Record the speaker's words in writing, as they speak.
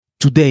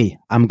Today,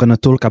 I'm going to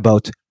talk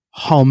about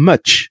how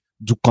much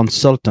do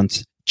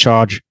consultants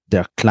charge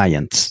their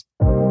clients.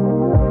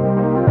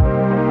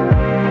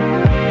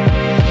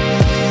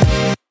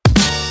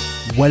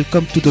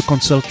 Welcome to the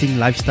Consulting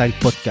Lifestyle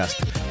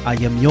Podcast. I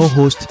am your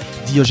host,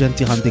 Diogène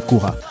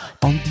Tirandekura.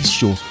 On this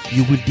show,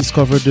 you will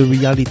discover the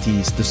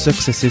realities, the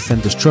successes,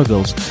 and the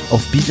struggles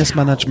of business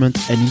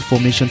management and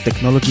information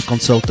technology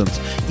consultants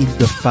in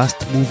the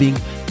fast-moving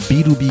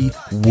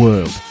B2B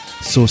world.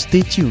 So stay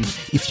tuned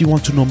if you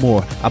want to know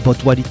more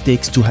about what it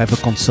takes to have a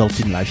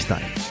consulting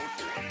lifestyle.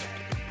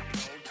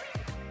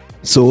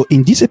 So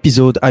in this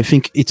episode, I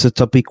think it's a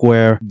topic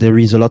where there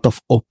is a lot of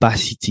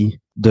opacity.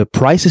 The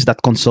prices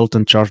that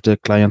consultants charge their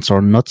clients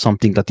are not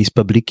something that is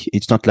public.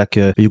 It's not like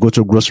you go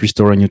to a grocery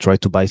store and you try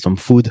to buy some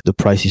food. The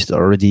price is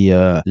already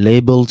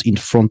labeled in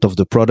front of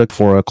the product.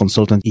 For a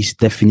consultant, is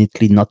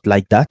definitely not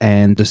like that.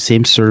 And the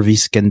same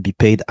service can be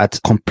paid at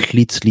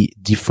completely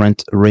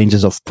different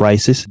ranges of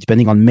prices,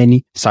 depending on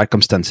many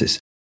circumstances.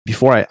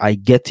 Before I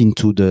get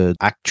into the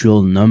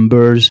actual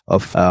numbers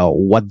of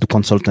what the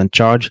consultant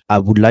charge, I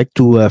would like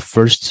to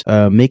first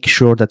make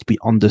sure that we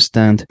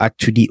understand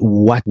actually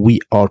what we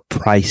are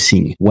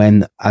pricing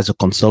when, as a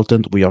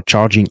consultant, we are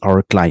charging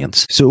our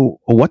clients. So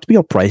what we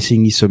are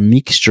pricing is a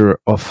mixture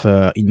of,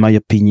 in my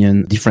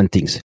opinion, different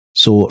things.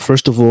 So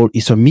first of all,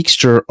 it's a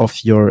mixture of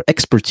your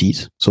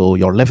expertise. So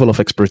your level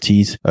of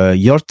expertise,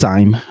 your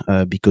time,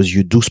 because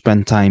you do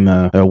spend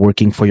time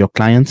working for your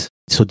clients.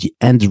 So the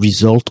end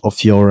result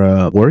of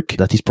your work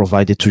that is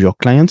provided to your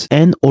clients.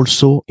 And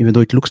also, even though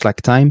it looks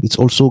like time, it's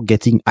also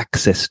getting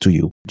access to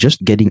you.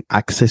 Just getting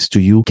access to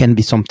you can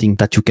be something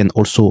that you can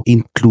also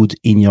include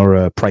in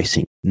your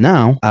pricing.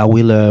 Now, I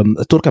will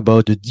talk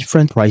about the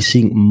different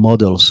pricing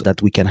models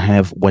that we can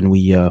have when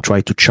we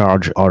try to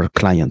charge our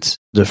clients.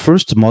 The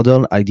first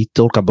model, I did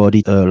talk about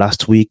it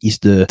last week, is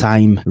the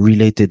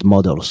time-related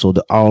model. So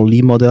the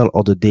hourly model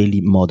or the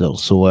daily model.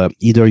 So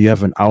either you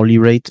have an hourly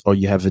rate or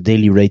you have a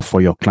daily rate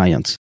for your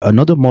clients.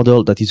 Another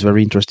model that is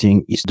very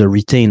interesting is the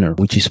retainer,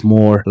 which is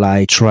more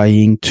like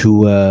trying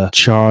to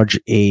charge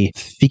a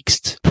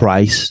fixed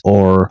price,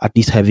 or at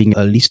least having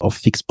a list of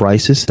fixed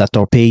prices that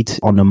are paid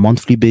on a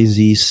monthly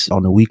basis,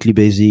 on a weekly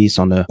basis,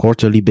 on a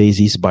quarterly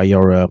basis by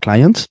your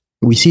clients.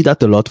 We see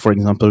that a lot, for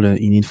example,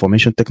 in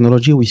information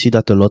technology. We see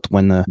that a lot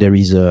when there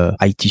is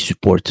IT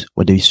support,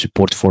 when there is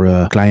support for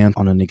a client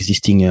on an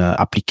existing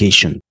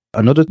application.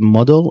 Another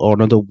model or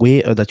another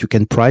way that you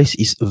can price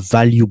is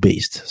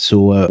value-based.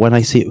 So when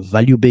I say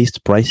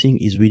value-based pricing,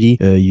 is really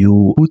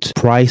you put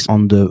price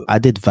on the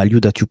added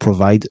value that you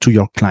provide to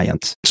your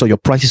clients. So your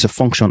price is a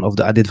function of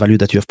the added value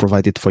that you have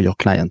provided for your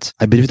clients.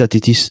 I believe that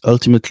it is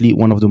ultimately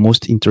one of the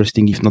most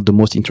interesting, if not the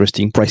most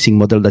interesting, pricing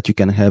model that you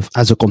can have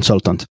as a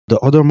consultant. The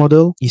other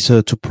model is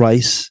to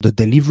price the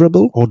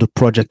deliverable or the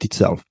project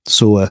itself.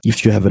 So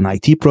if you have an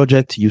IT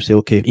project, you say,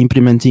 okay,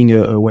 implementing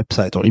a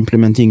website or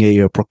implementing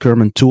a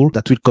procurement tool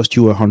that will cost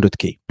you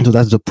 $100K. So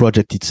that's the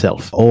project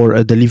itself. Or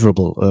a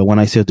deliverable. When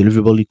I say a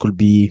deliverable, it could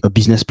be a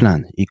business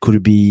plan. It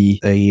could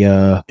be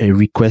a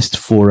request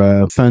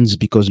for funds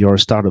because you're a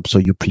startup. So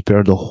you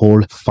prepare the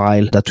whole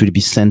file that will be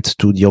sent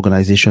to the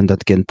organization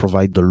that can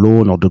provide the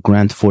loan or the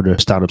grant for the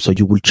startup. So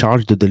you will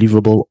charge the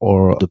deliverable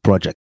or the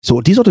project. So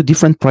these are the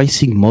different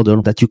pricing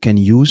models that you can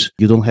use.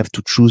 You don't have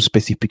to choose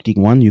specifically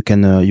one. You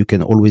can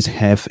always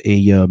have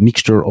a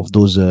mixture of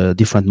those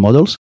different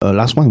models.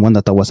 Last one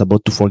that I was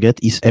about to forget,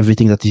 is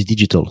everything that is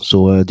digital.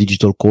 So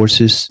digital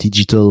courses,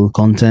 digital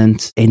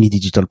content, any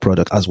digital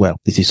product as well.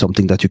 This is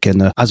something that you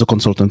can, as a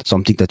consultant,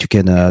 something that you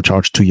can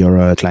charge to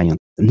your client.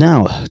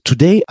 Now,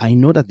 today, I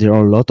know that there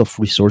are a lot of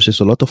resources,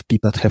 a lot of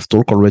people that have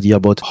talked already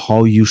about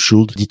how you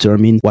should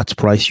determine what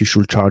price you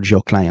should charge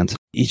your client.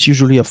 It's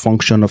usually a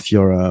function of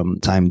your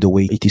time, the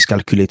way it is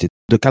calculated.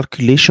 The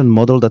calculation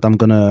model that I'm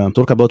going to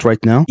talk about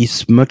right now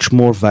is much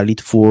more valid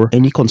for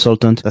any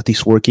consultant that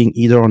is working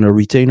either on a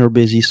retainer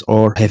basis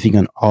or having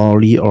an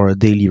hourly or a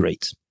daily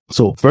rate.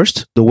 So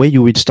first, the way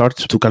you will start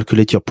to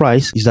calculate your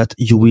price is that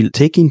you will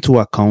take into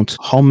account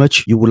how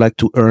much you would like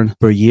to earn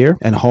per year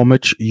and how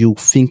much you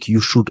think you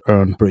should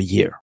earn per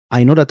year.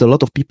 I know that a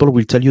lot of people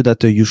will tell you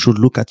that you should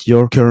look at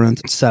your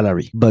current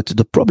salary. But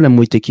the problem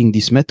with taking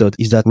this method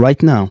is that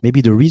right now, maybe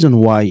the reason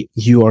why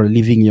you are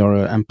leaving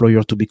your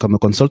employer to become a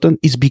consultant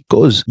is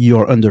because you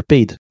are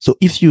underpaid. So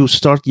if you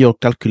start your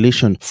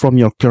calculation from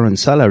your current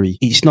salary,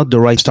 it's not the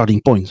right starting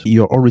point.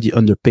 You're already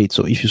underpaid.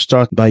 So if you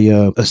start by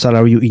a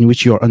salary in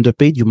which you're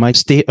underpaid, you might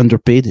stay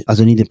underpaid as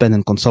an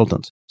independent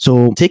consultant.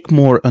 So take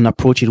more an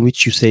approach in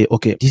which you say,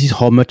 okay, this is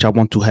how much I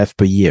want to have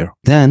per year.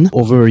 Then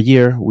over a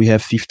year, we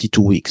have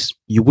 52 weeks.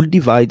 You will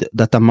divide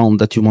that amount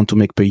that you want to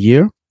make per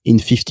year in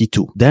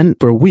 52. Then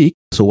per week,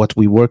 so what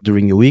we work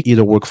during a week,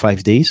 either work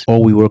 5 days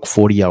or we work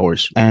 40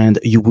 hours. And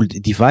you will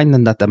divide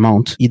that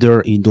amount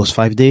either in those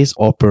 5 days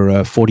or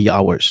per 40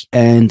 hours.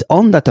 And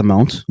on that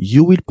amount,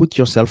 you will put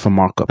yourself a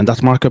markup. And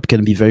that markup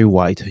can be very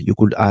wide. You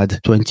could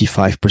add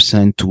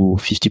 25% to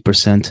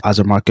 50% as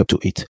a markup to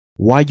it.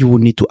 Why you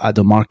would need to add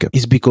a markup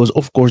is because,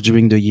 of course,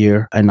 during the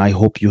year, and I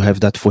hope you have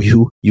that for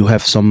you, you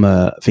have some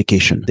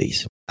vacation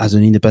days. As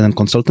an independent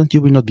consultant,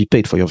 you will not be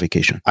paid for your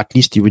vacation. At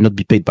least you will not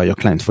be paid by your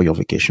client for your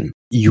vacation.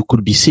 You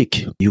could be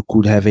sick. You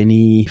could have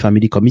any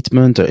family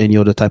commitment or any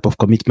other type of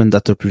commitment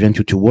that prevent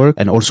you to work.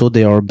 And also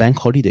there are bank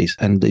holidays.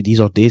 And these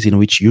are days in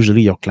which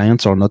usually your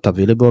clients are not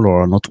available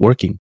or are not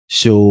working.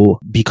 So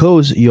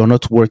because you're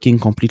not working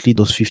completely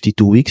those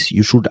 52 weeks,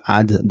 you should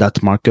add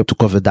that markup to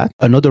cover that.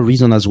 Another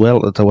reason as well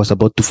that I was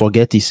about to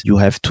forget is you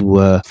have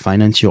to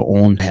finance your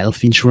own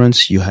health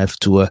insurance. You have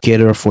to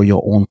cater for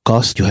your own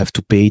cost. You have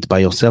to pay it by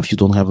yourself. You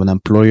don't have an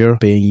employer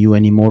paying you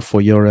anymore for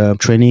your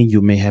training.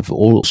 You may have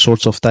all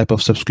sorts of type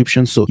of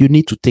subscriptions. So you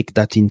need to take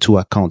that into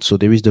account. So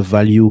there is the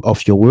value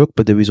of your work,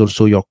 but there is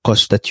also your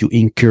cost that you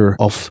incur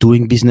of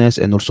doing business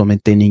and also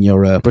maintaining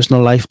your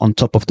personal life on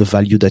top of the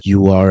value that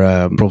you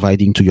are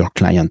providing to your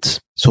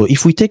clients. So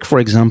if we take, for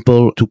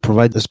example, to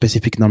provide a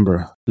specific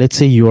number, let's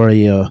say you are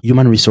a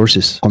human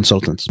resources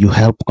consultant. You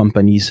help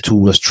companies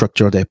to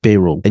structure their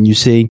payroll. And you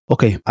say,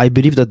 okay, I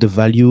believe that the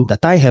value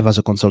that I have as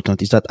a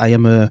consultant is that I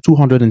am a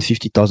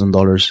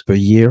 $250,000 per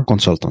year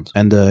consultant.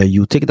 And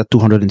you take that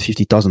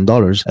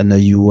 $250,000 and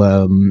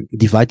you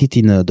divide it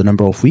in the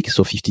number of weeks,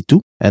 so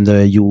 52. And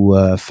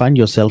you find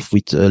yourself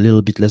with a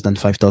little bit less than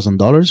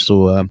 $5,000, so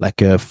like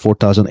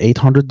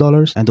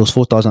 $4,800. And those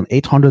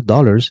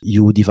 $4,800,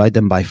 you divide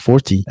them by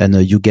 40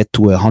 and you get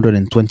to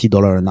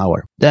 $120 an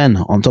hour. Then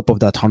on top of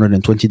that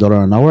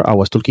 $120 an hour, I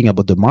was talking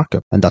about the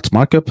markup, and that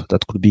markup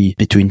that could be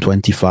between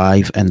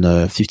 25 and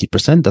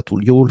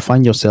 50%. You will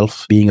find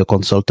yourself being a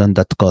consultant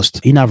that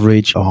costs in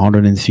average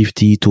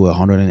 $150 to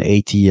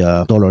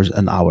 $180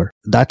 an hour.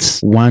 That's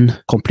one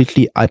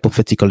completely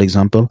hypothetical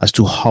example as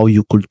to how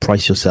you could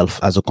price yourself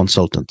as a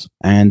consultant.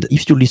 And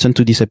if you listen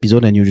to this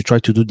episode and you try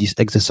to do this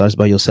exercise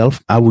by yourself,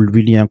 I will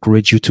really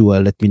encourage you to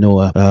let me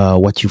know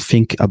what you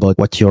think about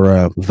what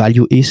your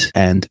value is,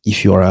 and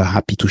if you are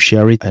happy to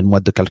share it, and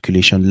what the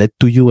calculation led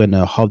to you, and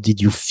how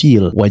did you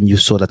feel when you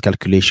saw that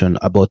calculation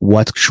about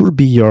what should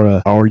be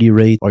your hourly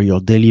rate or your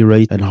daily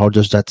rate, and how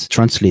does that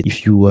translate?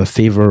 If you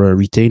favor a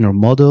retainer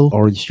model,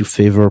 or if you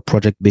favor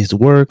project-based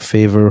work,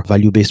 favor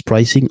value-based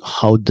pricing,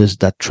 how does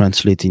that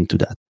translate into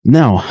that?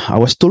 Now, I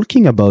was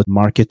talking about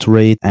market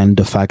rate and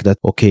the fact that,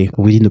 okay,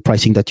 within the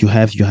pricing that you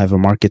have a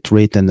market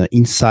rate, and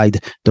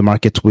inside the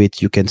market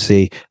rate, you can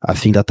say, I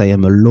think that I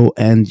am a low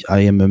end,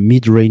 I am a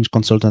mid-range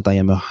consultant, I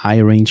am a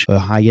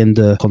high-end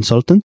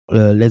consultant.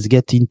 Let's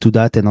get into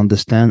that and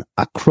understand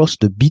across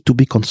the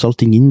B2B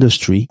consulting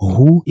industry,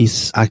 who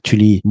is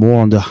actually more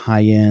on the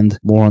high end,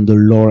 more on the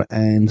lower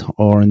end,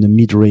 or in the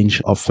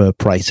mid-range of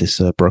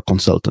prices per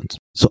consultant.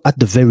 So at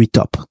the very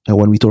top,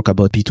 when we talk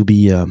about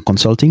B2B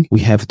consulting, we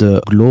have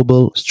the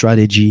Global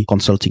Strategy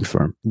Consulting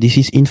Firm. This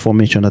is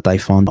information that I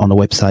found on a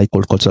website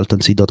called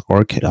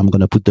consultancy.org. I'm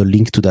going to put the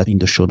link to that in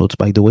the show notes,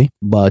 by the way.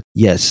 But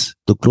yes,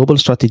 the global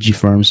strategy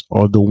firms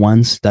are the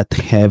ones that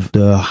have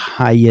the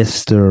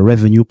highest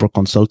revenue per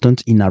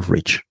consultant in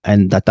average.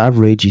 And that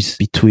average is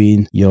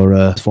between your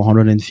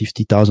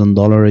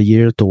 $450,000 a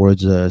year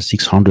towards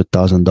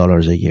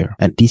 $600,000 a year.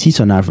 And this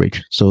is an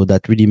average. So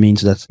that really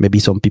means that maybe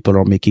some people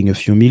are making a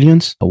few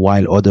millions,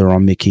 while others are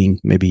making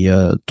maybe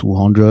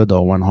 $200,000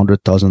 or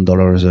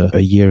 $100,000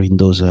 a year in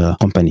those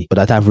companies. But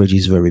that average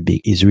is very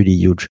big. It's really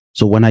huge.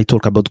 So when I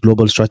talk about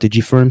global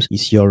strategy firms,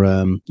 it's your,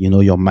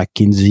 your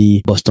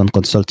McKinsey, Boston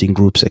Consulting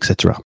Groups,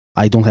 etc.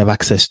 I don't have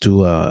access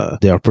to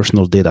their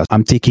personal data.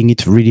 I'm taking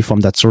it really from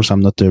that source. I'm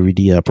not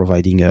really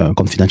providing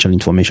confidential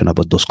information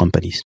about those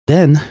companies.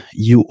 Then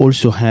you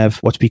also have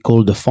what we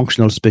call the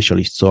functional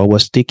specialist. So I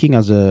was taking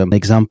as an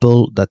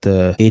example that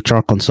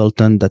HR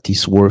consultant that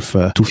is worth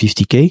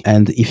 $250K.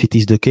 And if it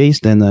is the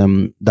case, then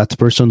that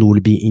person will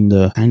be in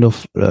the kind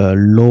of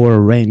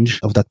lower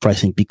range of that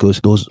pricing, because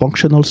those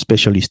functional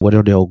specialists,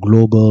 whether they are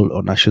global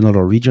or national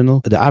or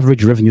regional, the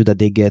average revenue that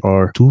they get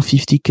are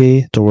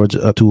 $250K towards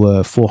up to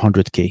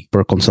 $400K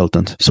per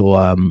consultant. So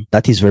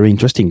that is very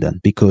interesting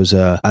then, because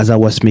as I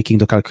was making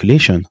the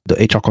calculation, the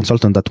HR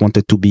consultant that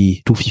wanted to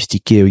be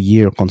 $250K a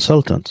year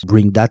consultant,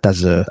 bring that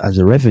as a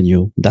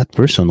revenue, that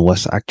person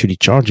was actually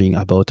charging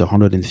about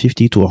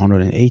 $150 to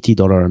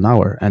 $180 an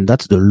hour. And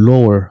that's the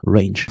lower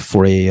range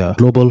for a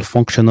global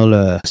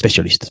functional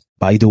specialist.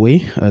 By the way,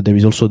 there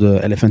is also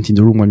the elephant in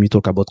the room when we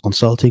talk about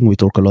consulting. We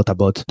talk a lot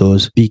about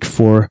those big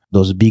four,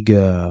 those big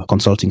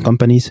consulting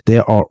companies. They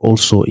are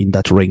also in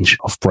that range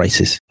of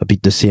prices, a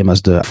bit the same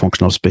as the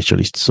functional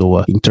specialists. So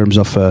in terms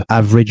of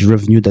average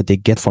revenue that they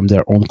get from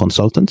their own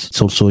consultants,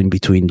 it's also in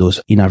between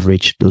those, in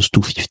average, those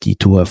 $250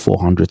 to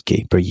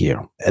 $400K per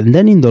year. And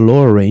then in the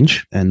lower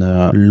range, and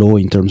low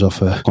in terms of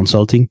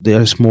consulting,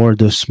 there's more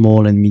the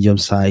small and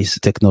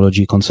medium-sized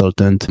technology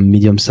consultant,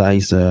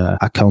 medium-sized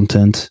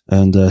accountant,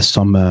 and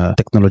some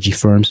technology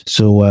firms.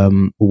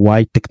 So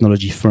why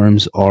technology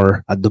firms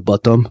are at the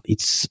bottom?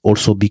 It's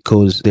also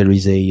because there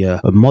is a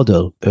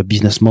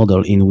business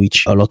model in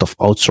which a lot of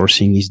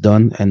outsourcing is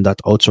done, and that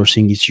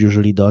outsourcing is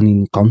usually done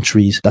in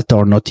countries that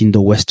are not in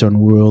the Western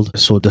world.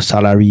 So the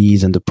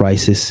salaries and the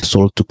prices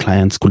sold to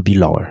clients could be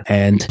lower.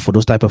 And for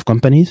those type of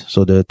companies,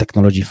 so the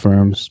technology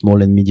firms,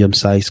 small and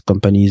medium-sized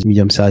companies,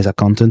 medium-sized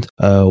accountant,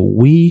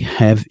 we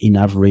have in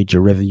average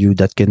a revenue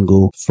that can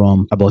go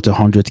from about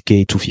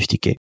 100K to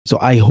 50K. So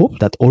I hope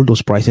that all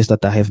those prices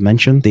that I have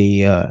mentioned, they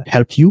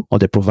help you, or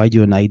they provide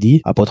you an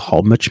idea about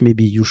how much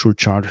maybe you should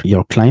charge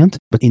your client.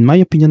 But in my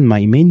opinion,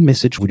 my main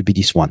message would be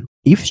this one.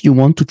 If you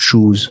want to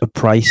choose a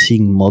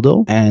pricing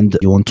model and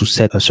you want to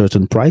set a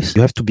certain price,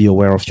 you have to be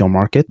aware of your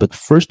market. But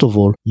first of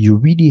all, you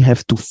really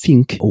have to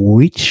think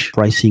which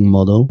pricing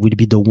model will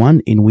be the one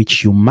in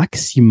which you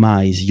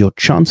maximize your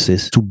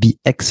chances to be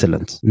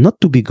excellent. Not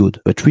to be good,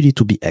 but really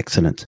to be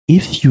excellent.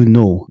 If you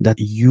know that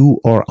you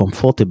are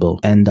comfortable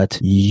and that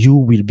you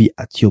will be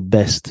at your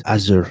best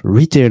as a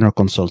retainer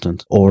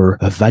consultant or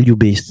a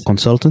value-based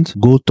consultant,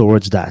 go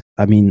towards that.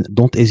 I mean,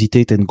 don't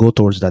hesitate and go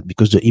towards that,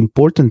 because the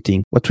important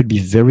thing, what will be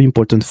very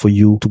important for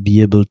you to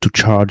be able to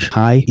charge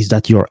high, is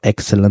that you're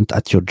excellent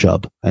at your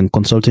job. And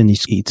consulting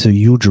it's a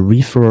huge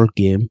referral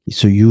game.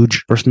 It's a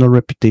huge personal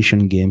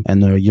reputation game.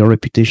 And your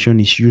reputation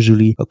is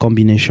usually a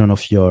combination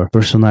of your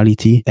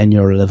personality and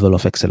your level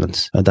of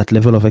excellence. That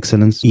level of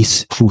excellence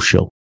is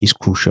crucial.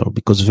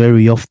 Because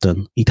very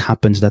often it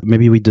happens that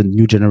maybe with the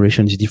new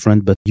generation is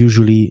different, but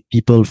usually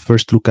people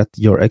first look at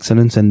your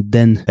excellence and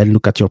then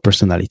look at your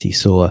personality.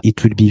 So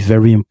it will be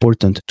very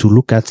important to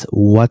look at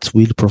what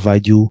will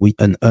provide you with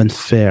an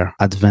unfair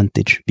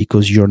advantage,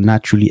 because you're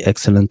naturally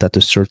excellent at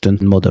a certain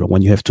model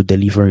when you have to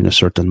deliver in a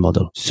certain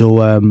model. So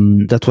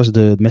that was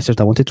the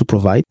message I wanted to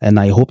provide, and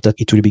I hope that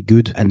it will be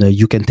good, and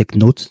you can take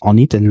notes on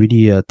it and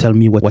really tell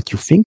me what you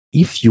think.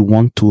 If you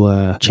want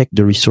to check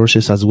the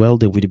resources as well,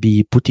 they will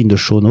be put in the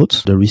show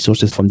notes, the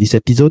resources from this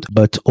episode.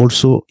 But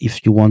also,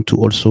 if you want to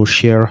also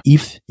share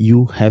if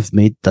you have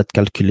made that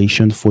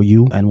calculation for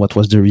you and what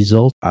was the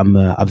result, I'm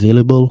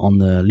available on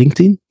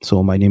LinkedIn.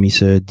 So my name is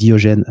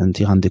Diogène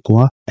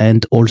Tirandekura,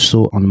 and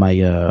also on my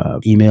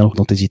email.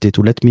 Don't hesitate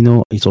to let me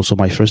know. It's also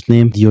my first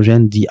name,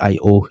 Diogène,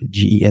 Diogene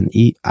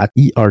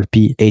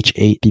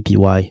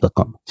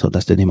 @erphappy.com. So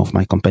that's the name of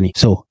my company.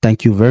 So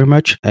thank you very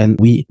much, and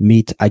we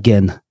meet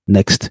again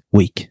next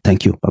week.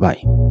 Thank you.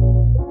 Bye-bye.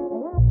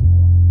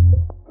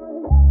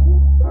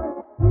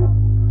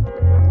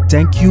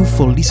 Thank you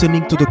for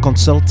listening to the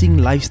Consulting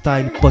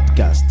Lifestyle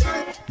Podcast.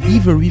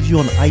 Leave a review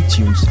on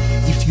iTunes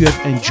if you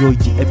have enjoyed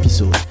the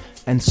episode,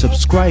 and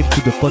subscribe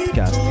to the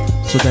podcast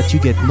so that you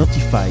get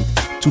notified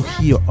to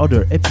hear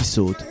other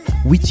episodes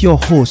with your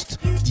host,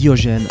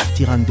 Diogène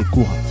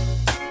Tirandekura.